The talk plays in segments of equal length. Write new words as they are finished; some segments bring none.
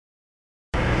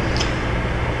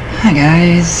Hi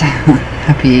guys,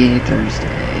 happy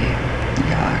Thursday.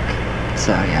 Yuck.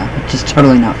 So yeah, just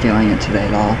totally not feeling it today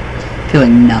at all.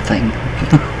 Feeling nothing.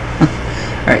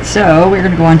 Alright, so we're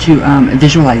going to go on to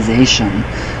visualization.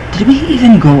 Did we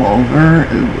even go over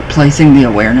placing the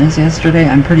awareness yesterday?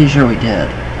 I'm pretty sure we did.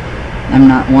 I'm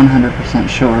not 100%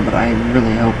 sure, but I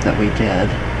really hope that we did.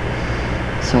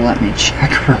 So let me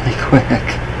check really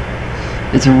quick.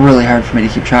 It's really hard for me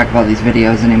to keep track of all these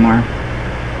videos anymore.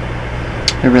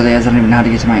 It really is. I don't even know how to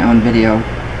get to my own video.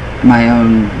 My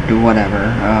own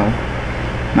whatever. Oh.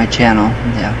 My channel.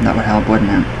 Yeah, that would help, wouldn't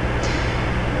it?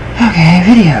 Okay,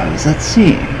 videos. Let's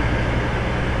see.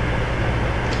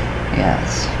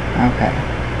 Yes. Okay.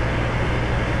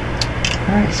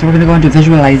 Alright, so we're going to go into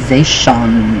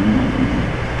visualization.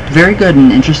 Very good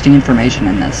and interesting information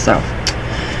in this, so.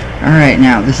 Alright,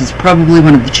 now, this is probably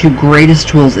one of the two greatest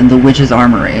tools in the witch's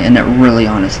armory, and it really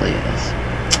honestly is.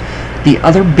 The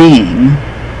other being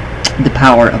the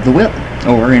power of the will,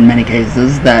 or in many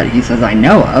cases that he says I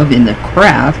know of in the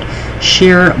craft,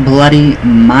 sheer bloody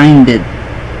mindedness.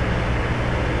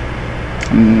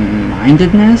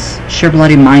 Sheer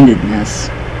bloody mindedness.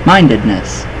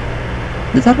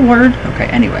 Is that a word? Okay,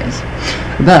 anyways.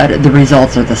 But the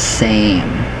results are the same.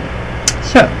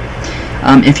 So,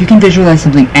 if you can visualize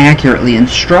something accurately and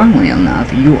strongly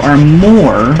enough, you are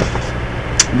more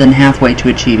than halfway to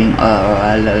achieving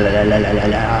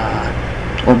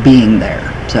or being there.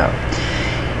 So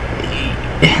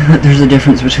there's a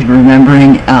difference between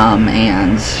remembering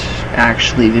and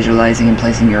actually visualizing and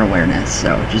placing your awareness,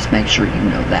 so just make sure you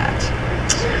know that.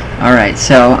 Alright,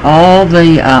 so all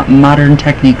the modern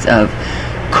techniques of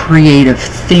creative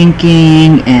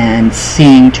thinking and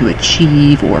seeing to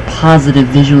achieve or positive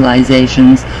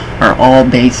visualizations are all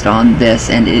based on this,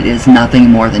 and it is nothing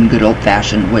more than good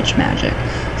old-fashioned witch magic.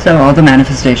 So all the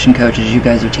manifestation coaches, you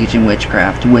guys are teaching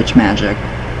witchcraft, witch magic.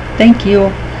 Thank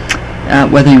you.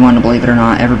 Whether you want to believe it or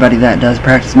not, everybody that does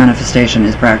practice manifestation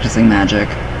is practicing magic,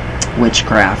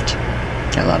 witchcraft.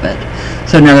 I love it.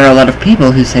 So now there are a lot of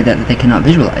people who say that they cannot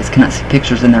visualize, cannot see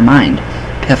pictures in their mind.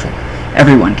 Piffle.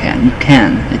 Everyone can. You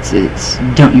can. It's.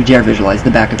 Don't you dare visualize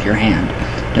the back of your hand.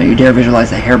 Don't you dare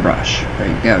visualize a hairbrush. There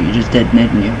you go. You just did,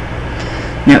 didn't you?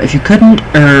 Now, if you couldn't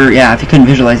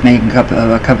visualize making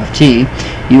a cup of tea,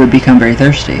 you would become very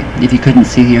thirsty. If you couldn't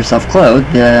see yourself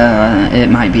clothed, it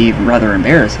might be rather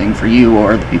embarrassing for you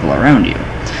or the people around you.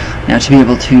 Now, to be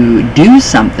able to do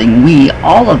something,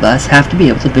 all of us, have to be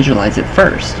able to visualize it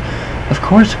first. Of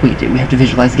course we do. We have to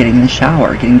visualize getting in the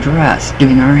shower, getting dressed,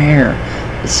 doing our hair,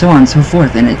 so on and so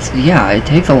forth. And it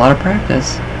takes a lot of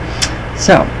practice.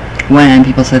 So, when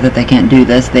people say that they can't do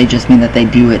this, they just mean that they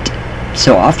do it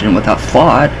so often without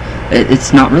thought.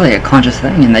 It's not really a conscious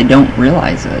thing, and they don't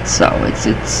realize it. So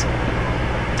it's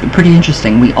pretty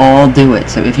interesting. We all do it.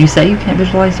 So if you say you can't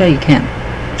visualize, yeah, you can.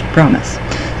 Promise.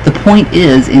 The point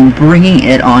is in bringing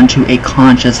it onto a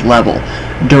conscious level,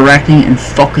 directing and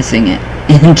focusing it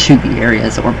into the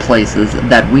areas or places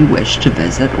that we wish to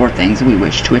visit or things we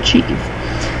wish to achieve.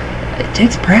 It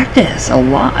takes practice, a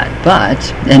lot,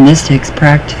 and this takes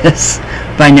practice.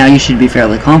 By now you should be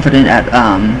fairly confident at,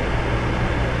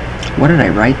 what did I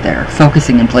write there?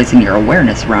 Focusing and placing your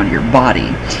awareness around your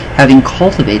body, having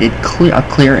cultivated a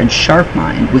clear and sharp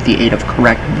mind with the aid of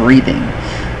correct breathing.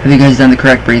 Have you guys done the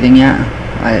correct breathing yet?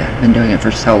 I've been doing it for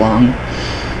so long.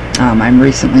 I'm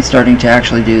recently starting to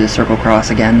actually do the circle cross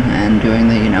again and doing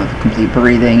the complete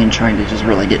breathing and trying to just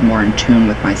really get more in tune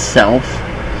with myself.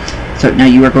 So now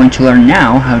you are going to learn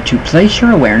now how to place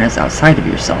your awareness outside of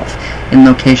yourself, in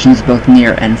locations both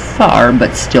near and far,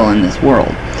 but still in this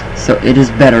world. So it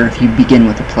is better if you begin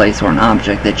with a place or an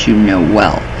object that you know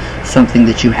well, something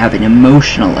that you have an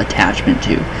emotional attachment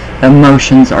to.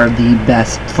 Emotions are the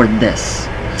best for this.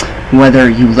 Whether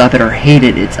you love it or hate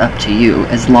it, it's up to you,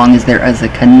 as long as there is a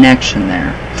connection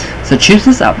there. So choose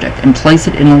this object and place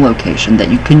it in a location that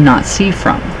you cannot see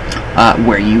from,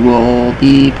 where you will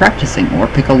be practicing, or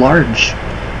pick a large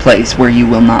place where you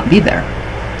will not be there,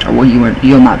 or where you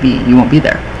won't be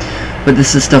there. But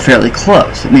this is still fairly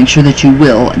close. Make sure that you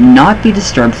will not be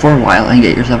disturbed for a while and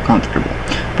get yourself comfortable,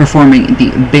 performing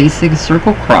the basic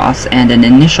circle cross and an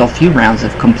initial few rounds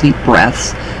of complete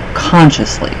breaths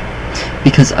consciously.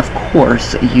 Because of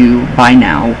course you by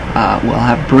now will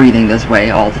have breathing this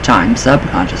way all the time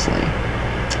subconsciously.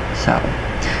 So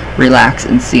relax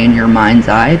and see in your mind's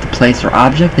eye the place or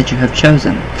object that you have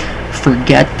chosen.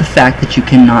 Forget the fact that you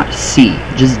cannot see.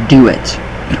 Just do it.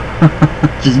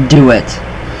 Just do it.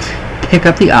 Pick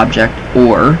up the object,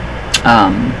 or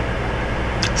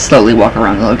slowly walk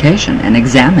around the location and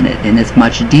examine it in as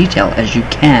much detail as you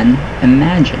can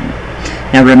imagine.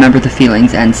 Now remember the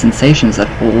feelings and sensations that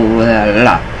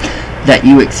that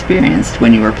you experienced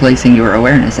when you were placing your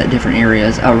awareness at different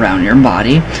areas around your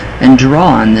body, and draw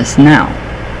on this now.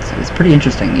 So it's pretty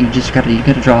interesting. You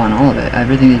gotta draw on all of it,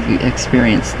 everything that you've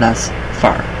experienced thus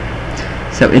far.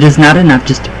 So it is not enough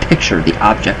just to picture the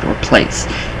object or place.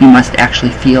 You must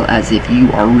actually feel as if you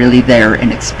are really there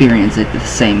and experience it the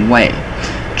same way.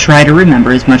 Try to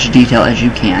remember as much detail as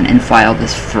you can and file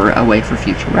this away for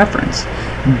future reference.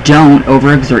 Don't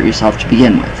overexert yourself to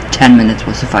begin with. 10 minutes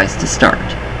will suffice to start.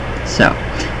 So,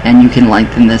 and you can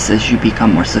lengthen this as you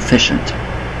become more sufficient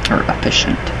or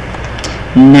efficient.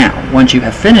 Now, once you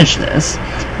have finished this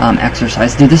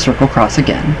exercise, do the circle cross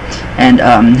again, and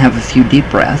have a few deep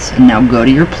breaths. And now go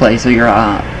to your place or your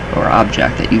or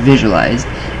object that you visualized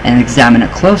and examine it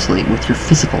closely with your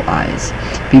physical eyes.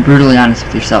 Be brutally honest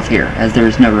with yourself here, as there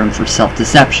is no room for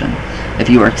self-deception if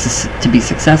you are to be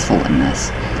successful in this.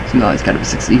 So you always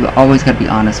got to be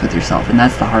honest with yourself, and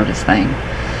that's the hardest thing.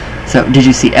 So, did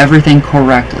you see everything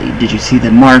correctly? Did you see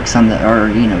the marks on the,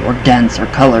 or dents or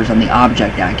colors on the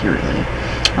object accurately?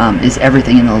 Is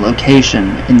everything in the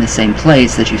location in the same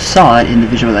place that you saw it in the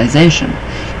visualization?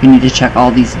 You need to check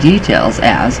all these details,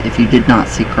 as if you did not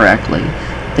see correctly,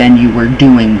 then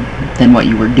what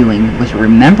you were doing was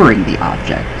remembering the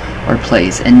object or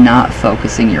place and not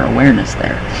focusing your awareness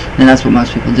there. And that's what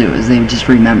most people do, is they just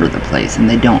remember the place and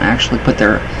they don't actually put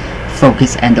their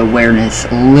focus and awareness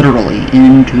literally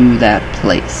into that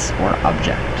place or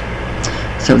object.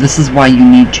 So this is why you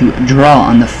need to draw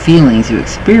on the feelings you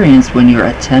experienced when you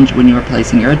were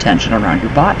placing your attention around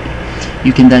your body.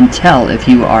 You can then tell if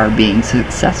you are being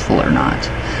successful or not.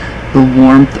 The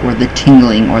warmth or the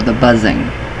tingling or the buzzing.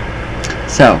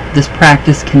 So this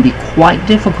practice can be quite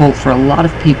difficult for a lot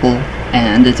of people,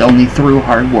 and it's only through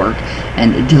hard work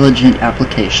and diligent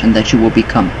application that you will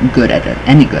become good at it,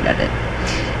 any good at it.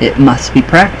 It must be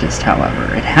practiced,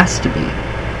 however. It has to be.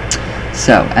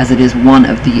 So, as it is one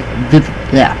of the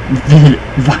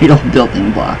vital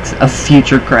building blocks of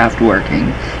future craft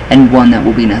working, and one that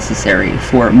will be necessary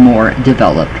for more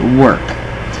developed work.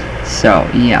 So,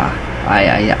 yeah,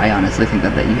 I honestly think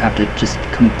that you have to just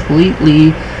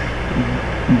completely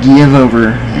give over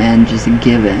and just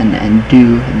give in and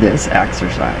do this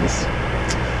exercise.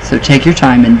 So take your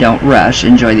time and don't rush.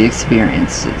 Enjoy the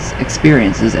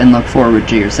experiences, and look forward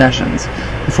to your sessions.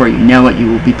 Before you know it, you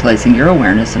will be placing your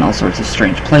awareness in all sorts of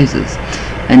strange places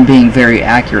and being very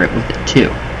accurate with it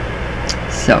too.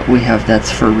 So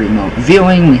that's for remote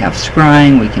viewing, we have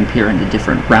scrying, we can peer into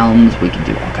different realms, we can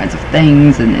do all kinds of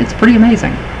things, and it's pretty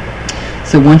amazing.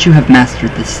 So once you have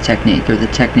mastered this technique, or the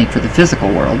technique for the physical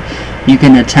world, you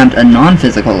can attempt a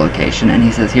non-physical location, and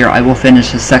he says here, I will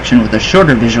finish this section with a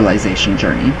shorter visualization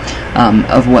journey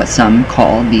of what some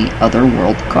call the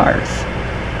otherworld Garth,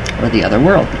 or the other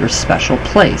world, your special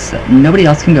place that nobody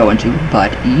else can go into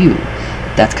but you.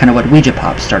 That's kind of what Ouija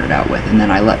Pop started out with, and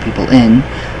then I let people in.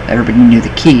 Everybody knew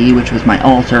the key, which was my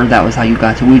altar. That was how you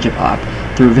got to Ouija Pop,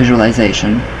 through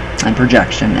visualization and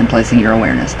projection and placing your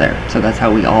awareness there. So that's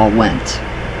how we all went.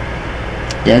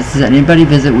 Does anybody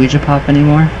visit Ouija Pop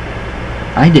anymore?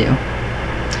 I do.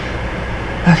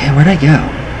 Okay, where'd I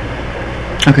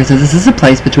go? Okay, so this is a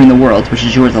place between the worlds, which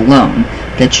is yours alone,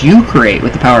 that you create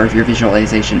with the power of your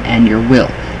visualization and your will.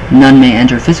 None may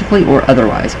enter physically or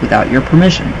otherwise without your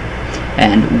permission,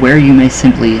 and where you may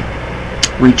simply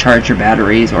recharge your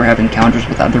batteries or have encounters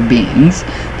with other beings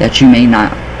that you may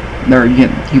not, or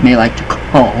you may like to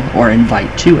call or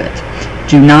invite to it.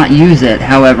 Do not use it,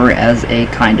 however, as a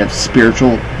kind of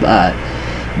spiritual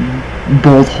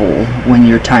bolt hole when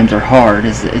your times are hard.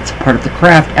 It's part of the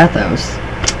craft ethos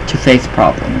to face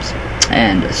problems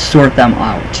and sort them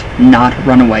out, not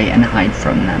run away and hide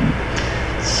from them.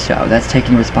 So that's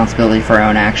taking responsibility for our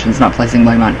own actions, not placing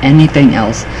blame on anything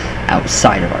else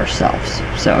outside of ourselves.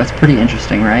 So it's pretty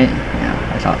interesting, right?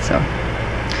 Yeah, I thought so.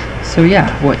 So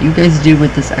yeah, what you guys do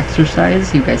with this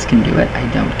exercise, you guys can do it.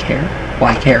 I don't care. Well,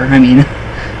 I care, I mean.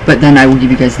 But then I will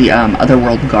give you guys the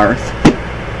Otherworld Garth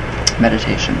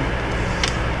meditation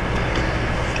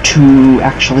to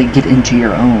actually get into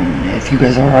your own. If you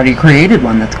guys already created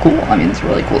one, that's cool. I mean, it's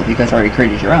really cool if you guys already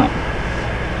created your own.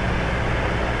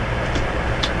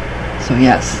 So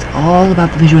yes, it's all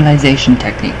about the visualization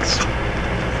techniques.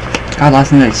 God,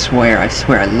 last night I swear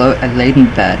I laid in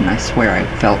bed and I swear I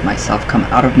felt myself come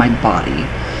out of my body.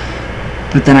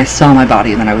 But then I saw my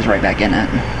body and then I was right back in it.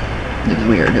 It was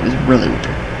weird. It was really weird.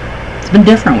 It's been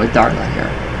different with Darla here.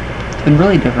 It's been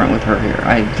really different with her here.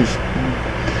 I just...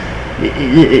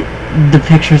 the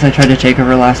pictures I tried to take of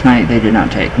her last night, they did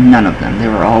not take. None of them. They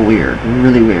were all weird.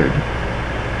 Really weird.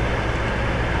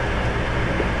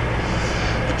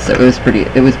 So it was pretty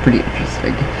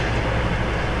interesting.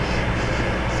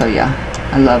 So yeah.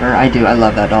 I love her. I do. I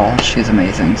love that doll. She's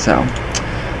amazing. So,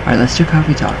 alright, let's do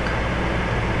coffee talk.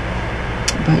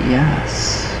 But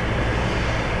yes.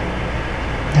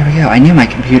 There we go. I knew my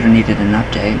computer needed an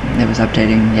update. It was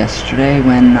updating yesterday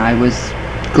when I was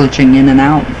glitching in and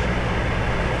out.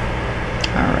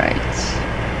 Alright.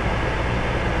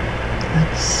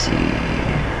 Let's see.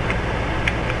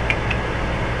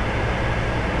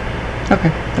 Okay,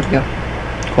 there we go.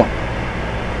 Cool.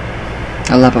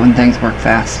 I love it when things work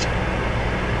fast.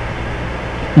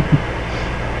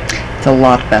 It's a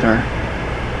lot better.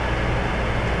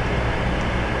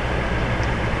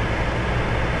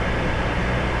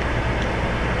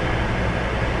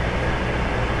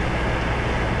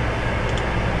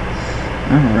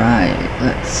 Alright,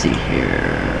 let's see here.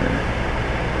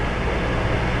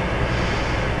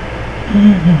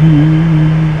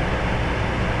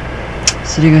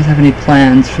 So do you guys have any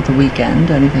plans for the weekend?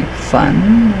 Anything fun?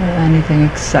 Anything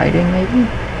exciting maybe?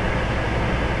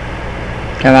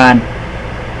 Come on.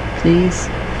 Please?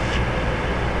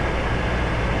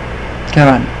 Come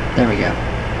on. There we go.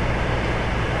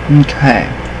 Okay.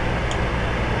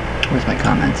 Where's my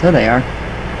comments? Oh, they are.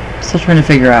 Still trying to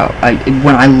figure out.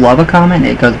 When I love a comment,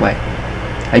 it goes away.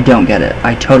 I don't get it.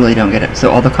 I totally don't get it.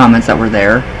 So all the comments that were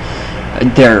there,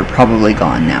 they're probably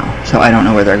gone now. So I don't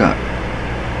know where they're going.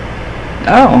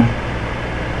 Oh.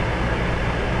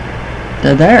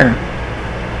 They're there.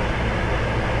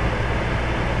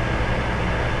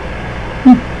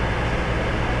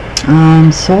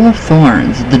 Soul of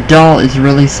Thorns. The doll is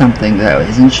really something though,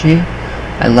 isn't she?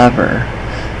 I love her.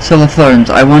 Soul of Thorns.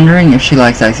 I'm wondering if she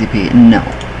likes ICP. No.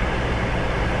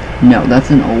 No, that's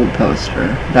an old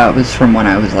poster. That was from when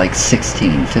I was like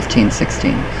 16, 15,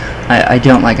 16. I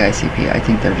don't like ICP. I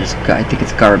think they're just, I think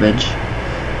it's garbage.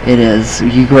 It is.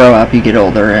 You grow up, you get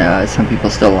older, some people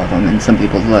still love them, and some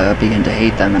people begin to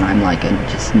hate them, and I'm like,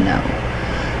 just no.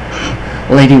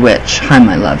 Lady Witch. Hi,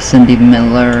 my love. Cindy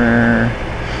Miller.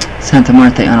 Santa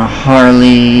Muerte on a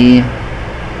Harley.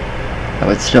 That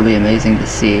would still be amazing to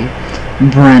see.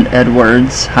 Brent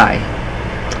Edwards. Hi.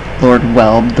 Lord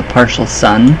Welb, the partial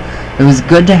son. It was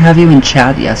good to have you in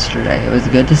chat yesterday. It was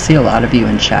good to see a lot of you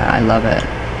in chat. I love it.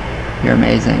 You're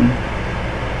amazing.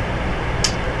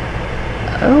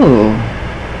 Oh.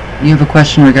 You have a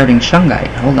question regarding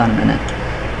Shungite. Hold on a minute.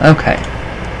 Okay.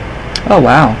 Oh,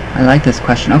 wow. I like this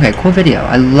question. Okay, cool video.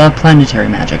 I love planetary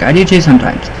magic. I do too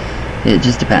sometimes. It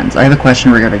just depends. I have a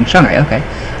question regarding Shungite. Okay.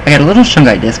 I got a little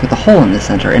Shungite disc with a hole in the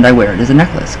center, and I wear it as a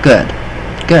necklace. Good.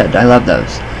 Good. I love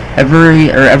those.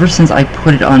 Ever since I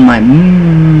put it on, my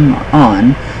mood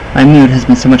has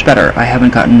been so much better. I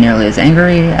haven't gotten nearly as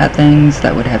angry at things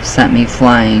that would have sent me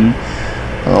flying.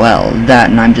 Well,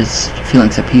 that, and I'm just feeling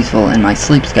so peaceful in my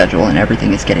sleep schedule, and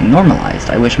everything is getting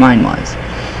normalized. I wish mine was.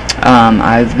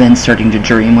 I've been starting to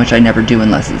dream, which I never do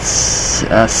unless it's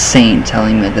a saint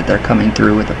telling me that they're coming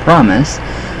through with a promise.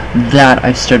 That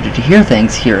I've started to hear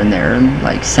things here and there,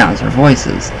 like sounds or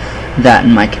voices. That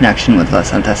and my connection with La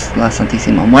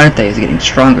Santísima Muerte is getting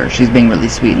stronger. She's being really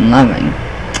sweet and loving.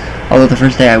 Although the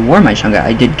first day I wore my Shungite,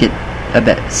 I did get a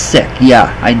bit sick. Yeah,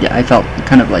 I felt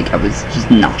kind of like I was just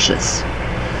nauseous.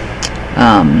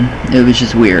 It was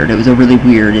just weird. It was a really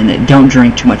weird, and don't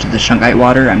drink too much of the Shungite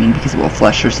water, I mean, because it will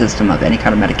flush your system of any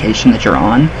kind of medication that you're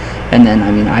on. And then,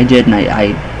 I mean, I did, and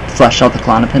I flushed all the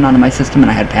Klonopin out of my system,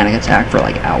 and I had a panic attack for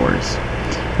like hours.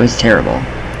 It was terrible.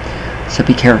 So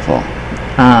be careful.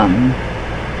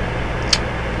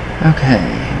 Okay,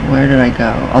 where did I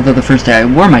go? Although the first day I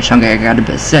wore my Shungite, I got a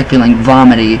bit sick, feeling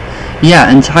vomity. Yeah,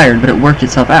 and tired, but it worked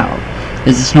itself out.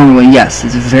 Is this normal? Yes,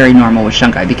 it's very normal with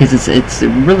Shungite because it's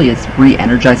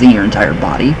re-energizing your entire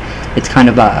body. It's kind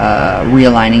of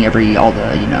realigning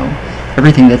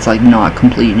everything that's like not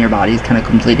complete in your body is kind of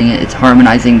completing it. It's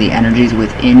harmonizing the energies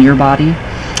within your body.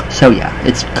 So yeah,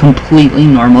 it's completely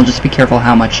normal. Just be careful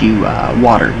how much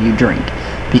water you drink,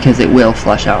 because it will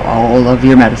flush out all of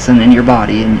your medicine in your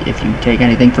body, and if you take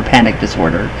anything for panic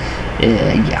disorder,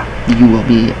 yeah, you will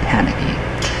be panicky.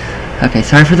 Okay,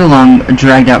 sorry for the long,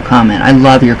 dragged-out comment. I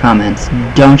love your comments.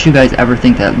 Don't you guys ever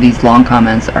think that these long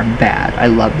comments are bad. I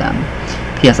love them.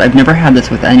 P.S. I've never had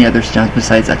this with any other stones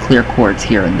besides clear quartz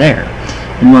here and there.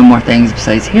 And one more thing is,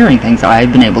 besides hearing things,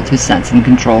 I've been able to sense and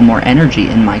control more energy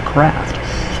in my craft.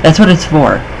 That's what it's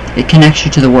for. It connects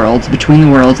you to the worlds. Between the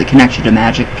worlds, it connects you to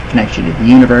magic, it connects you to the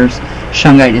universe.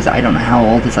 Shungite is, I don't know how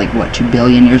old, it's like, what, 2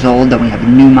 billion years old? Then we have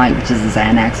Numite, which is the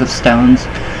Xanax of stones,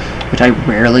 which I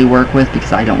rarely work with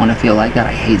because I don't want to feel like that.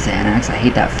 I hate Xanax. I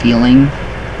hate that feeling.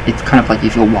 It's kind of like you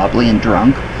feel wobbly and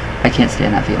drunk. I can't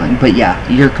stand that feeling. But yeah,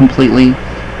 you're completely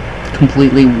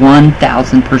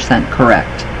 1000%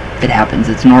 correct. It happens.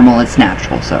 It's normal. It's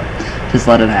natural. So just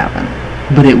let it happen.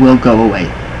 but it will go away.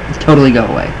 Totally go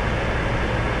away.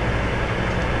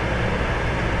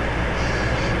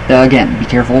 Again, be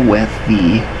careful with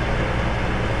the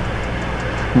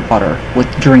water, with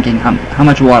drinking, how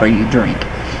much water you drink.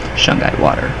 Shungite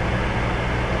water.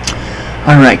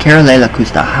 Alright, Carolella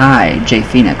Custa, hi. Jay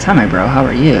Phoenix, hi my bro, how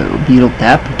are you? Beetle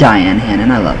Pep, Diane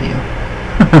Hannon, I love you.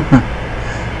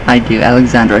 I do.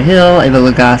 Alexandra Hill, Ava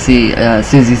Lagasse,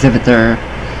 Susie Zivither,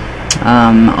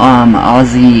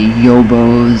 Ozzy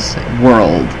Yobos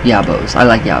World, Yabos. I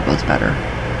like Yabos better.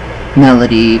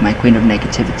 Melody, my queen of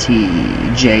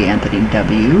negativity, J. Anthony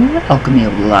W, Alchemy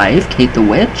of Life, Kate the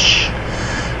Witch,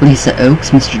 Lisa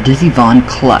Oakes, Mr. Dizzy Von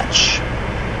Clutch.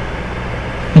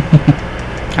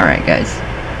 Alright guys.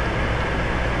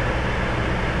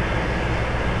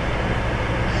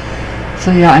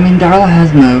 So yeah, I mean, Darla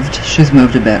has moved. She's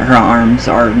moved a bit. Her arms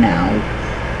are now,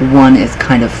 one is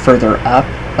kind of further up,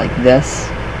 like this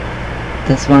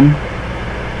one.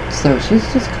 So she's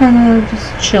just kind of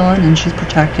just chilling, and she's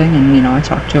protecting, and you know, I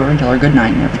talk to her and tell her good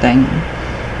night and everything.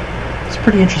 It's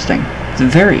pretty interesting. It's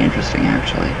very interesting,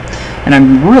 actually. And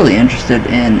I'm really interested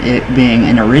in it being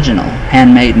an original,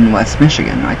 handmade in West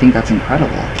Michigan. I think that's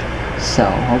incredible. So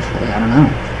hopefully, I don't know.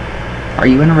 Are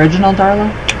you an original, Darla?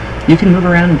 You can move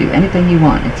around and do anything you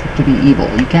want, except to be evil.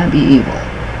 You can't be evil.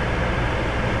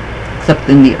 Except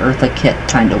in the Eartha Kitt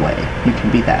kind of way. You can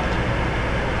be that.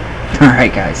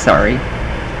 Alright guys, sorry.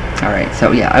 Alright,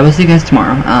 so yeah, I will see you guys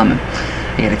tomorrow.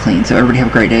 I gotta clean, so everybody have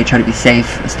a great day. Try to be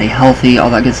safe, stay healthy,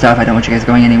 all that good stuff. I don't want you guys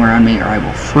going anywhere on me or I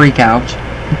will freak out.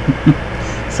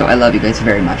 So I love you guys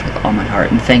very much with all my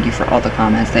heart, and thank you for all the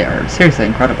comments. They are seriously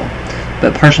incredible.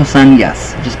 But partial sun,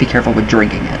 yes, just be careful with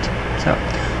drinking it. So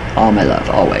all my love,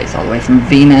 always, all the way from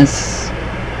Venus,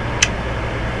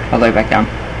 all the way back down.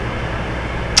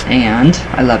 And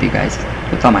I love you guys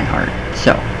with all my heart.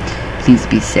 So please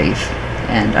be safe.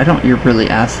 And I don't really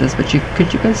ask this, but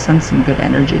could you guys send some good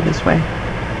energy this way?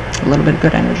 A little bit of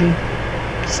good energy?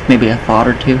 Just maybe a thought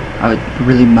or two. I would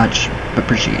really much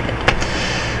appreciate it.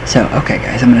 So, okay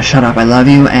guys, I'm going to shut up. I love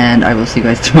you, and I will see you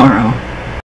guys tomorrow.